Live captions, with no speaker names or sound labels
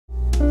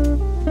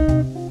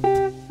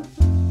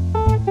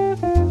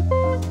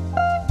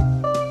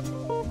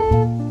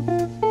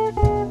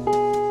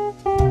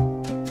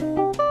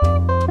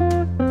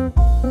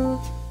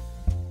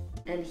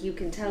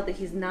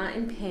not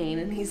in pain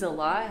and he's a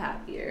lot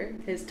happier.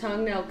 His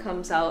tongue now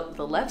comes out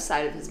the left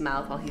side of his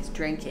mouth while he's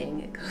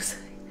drinking. It goes,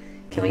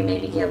 can we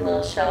maybe get a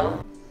little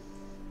show?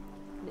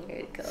 There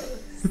it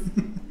goes.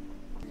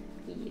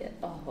 Yeah,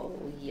 oh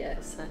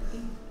yes,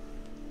 honey.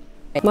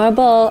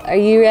 Marble, are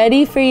you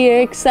ready for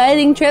your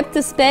exciting trip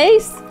to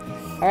space?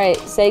 All right,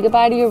 say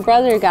goodbye to your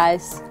brother,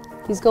 guys.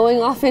 He's going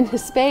off into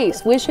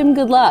space. Wish him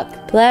good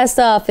luck. Blast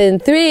off in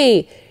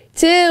 3,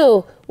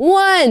 2,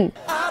 1.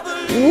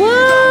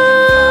 Whoa!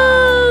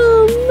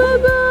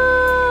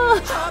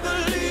 Mama!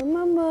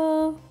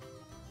 Mama!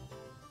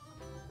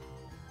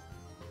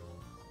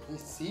 He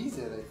sees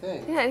it, I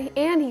think. Yeah,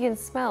 and he can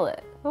smell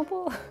it.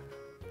 Mama.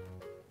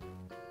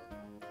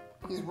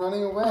 He's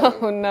running away.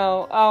 Oh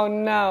no, oh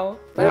no.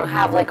 We don't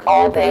have like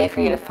all day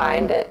for you to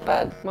find it,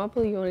 but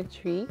Mama, you want a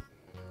treat?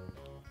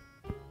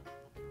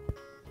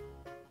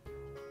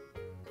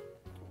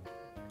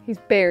 He's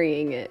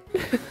burying it.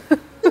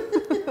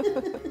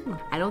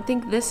 I don't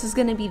think this is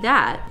gonna be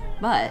that,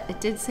 but it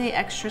did say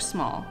extra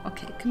small.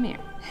 Okay, come here.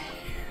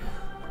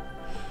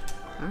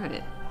 All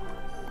right.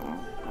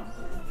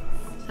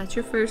 That's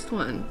your first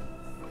one.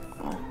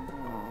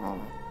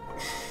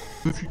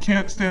 If you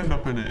can't stand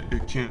up in it,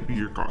 it can't be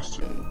your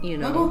costume. You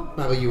know.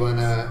 Bobby, you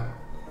wanna...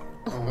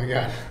 Oh my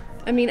god.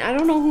 I mean, I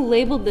don't know who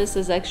labeled this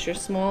as extra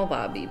small,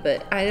 Bobby,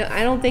 but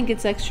I don't think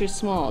it's extra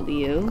small, do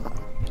you?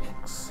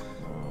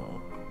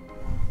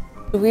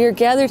 We are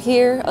gathered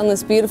here on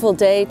this beautiful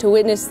day to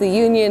witness the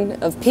union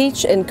of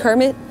Peach and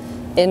Kermit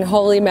in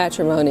holy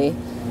matrimony.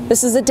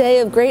 This is a day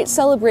of great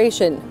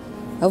celebration,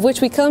 of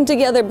which we come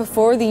together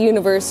before the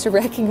universe to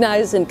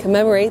recognize and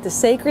commemorate the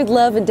sacred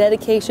love and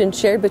dedication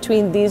shared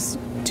between these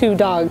two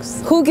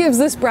dogs. Who gives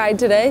this bride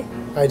today?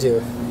 I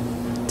do.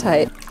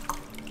 Tight.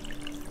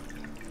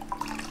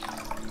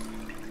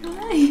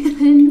 Hi,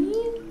 honey.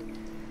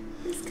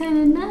 It's kind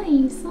of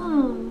nice,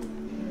 huh?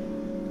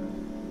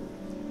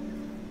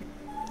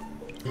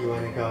 You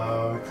want to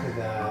go to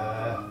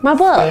the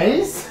Marble.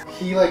 space?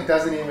 He like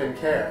doesn't even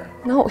care.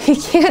 No, he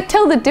can't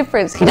tell the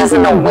difference. He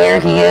doesn't know where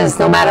he is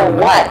no matter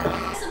what.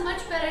 It's a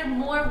much better,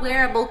 more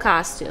wearable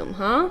costume,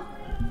 huh?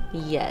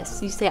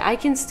 Yes. You say, I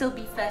can still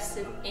be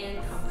festive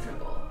and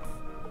comfortable.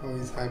 Oh,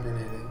 he's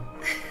hibernating.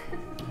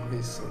 Oh,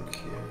 he's so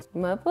cute.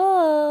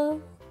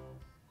 Marble.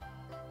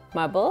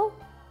 Marble?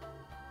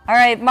 All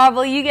right,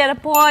 Marble, you get a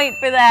point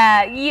for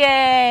that.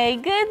 Yay,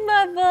 good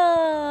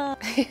Marble.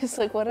 He's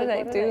like, what did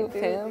I do,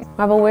 Pam?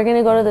 Marble, we're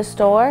gonna go to the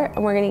store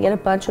and we're gonna get a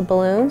bunch of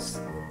balloons.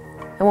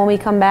 And when we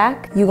come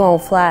back, you gonna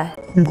fly.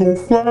 You gonna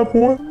fly,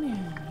 boy? Oh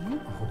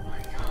my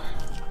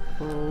god.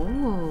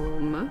 Oh,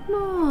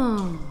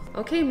 Marble.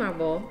 Okay,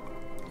 Marble.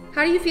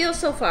 How do you feel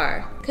so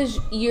far? Because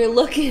you're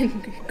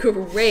looking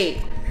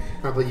great.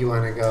 Probably you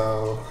want to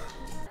go.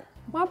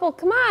 Marble,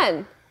 come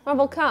on.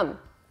 Marble, come.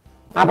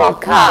 Marble,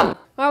 come.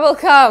 Marble,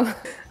 come.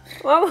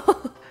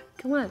 Marble,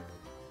 come on.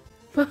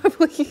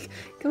 Marble,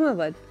 come on,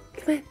 bud.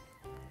 Come on.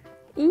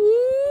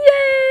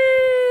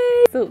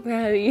 Yay! So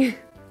proud of you.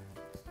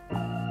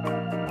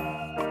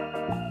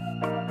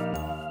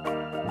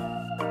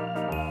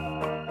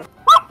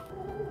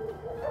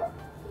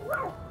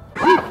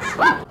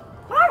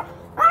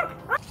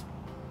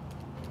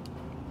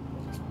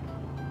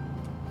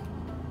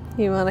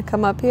 You want to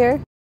come up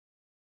here?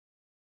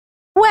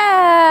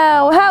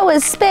 Wow, how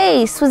was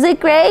space? Was it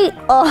great?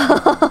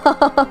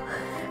 Oh,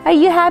 are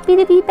you happy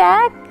to be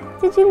back?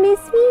 Did you miss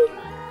me?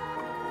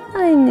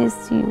 I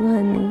missed you,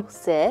 honey.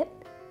 Sit.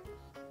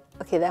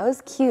 Okay, that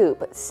was cute,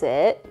 but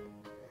sit.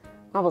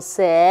 Marble,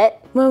 sit.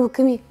 Marble,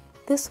 come here.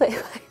 This way.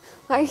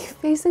 Why are you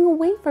facing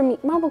away from me?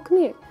 Marble, come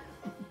here.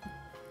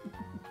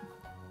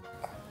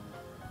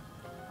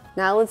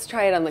 Now let's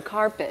try it on the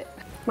carpet.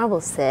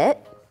 Marble, sit.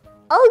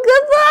 Oh,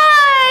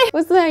 goodbye!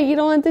 What's the matter? You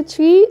don't want the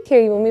treat? Here,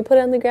 you want me to put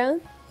it on the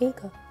ground? Here you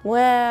go.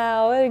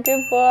 Wow, what a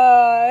good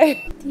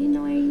boy. Do you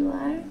know where you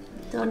are?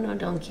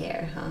 Don't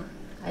care, huh?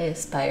 I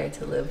aspire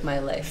to live my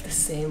life the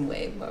same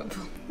way,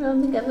 Marble. I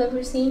don't think I've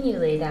ever seen you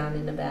lay down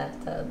in a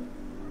bathtub.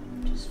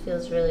 Just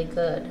feels really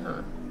good,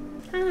 huh?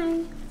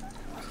 Hi.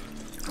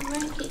 I'm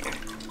right here.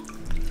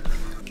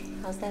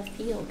 How's that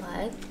feel,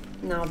 bud?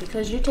 No,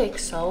 because you take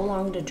so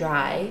long to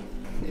dry,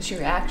 because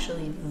you're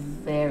actually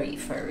very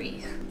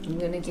furry. I'm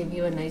gonna give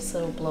you a nice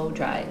little blow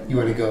dry. You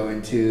want to go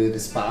into the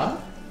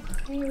spa?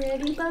 Are you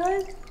ready,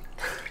 bud?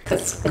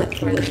 That's a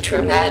really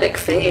dramatic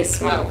face,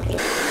 Mom.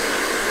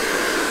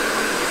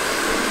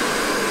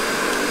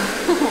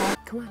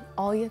 Come on,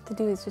 all you have to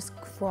do is just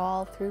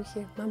crawl through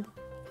here. Mumble.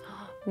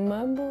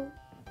 Mumble.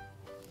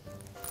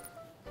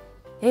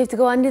 You have to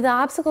go undo the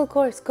obstacle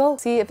course. Go.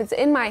 See, if it's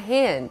in my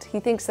hand,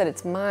 he thinks that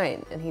it's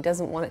mine and he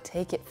doesn't want to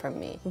take it from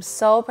me. I'm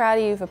so proud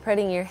of you for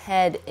putting your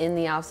head in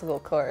the obstacle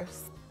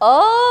course.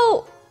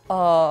 Oh!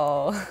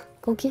 Oh.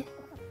 Go get it.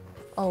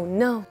 Oh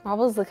no.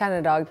 Marble's the kind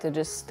of dog to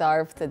just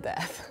starve to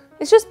death.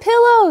 It's just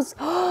pillows.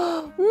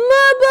 Marble,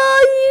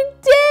 you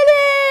did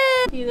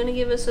it! You gonna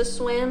give us a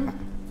swim?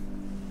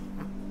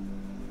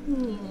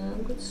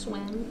 Yeah, good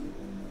swim.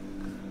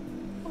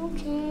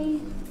 Okay.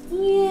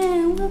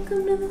 Yeah,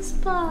 Welcome to the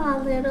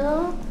spa,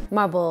 little.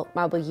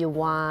 Marble, you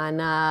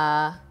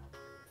wanna.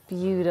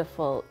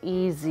 Beautiful,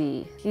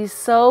 easy. He's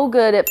so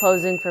good at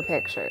posing for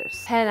pictures.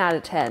 10 out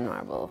of 10,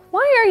 Marble.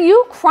 Why are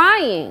you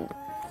crying?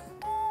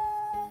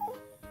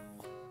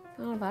 It's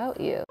not about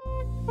you.